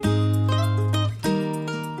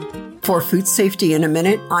For Food Safety in a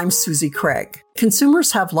Minute, I'm Susie Craig.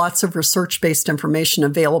 Consumers have lots of research-based information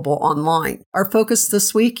available online. Our focus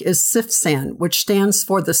this week is CFSAN, which stands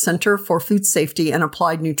for the Center for Food Safety and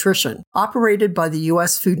Applied Nutrition. Operated by the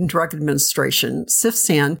U.S. Food and Drug Administration,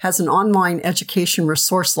 CFSAN has an online education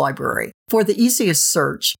resource library. For the easiest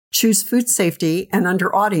search, choose Food Safety, and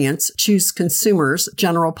under Audience, choose Consumers,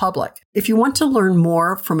 General Public. If you want to learn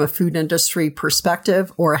more from a food industry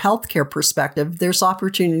perspective or a healthcare perspective, there's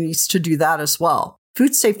opportunities to do that as well.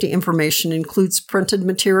 Food safety information includes printed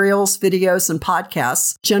materials, videos, and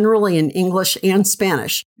podcasts, generally in English and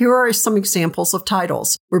Spanish. Here are some examples of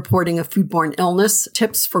titles: Reporting a Foodborne Illness,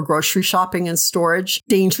 Tips for Grocery Shopping and Storage,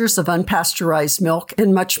 Dangers of Unpasteurized Milk,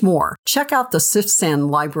 and much more. Check out the CFSAN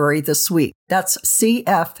library this week. That's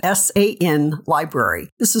CFSAN Library.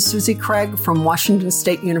 This is Susie Craig from Washington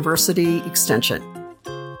State University Extension.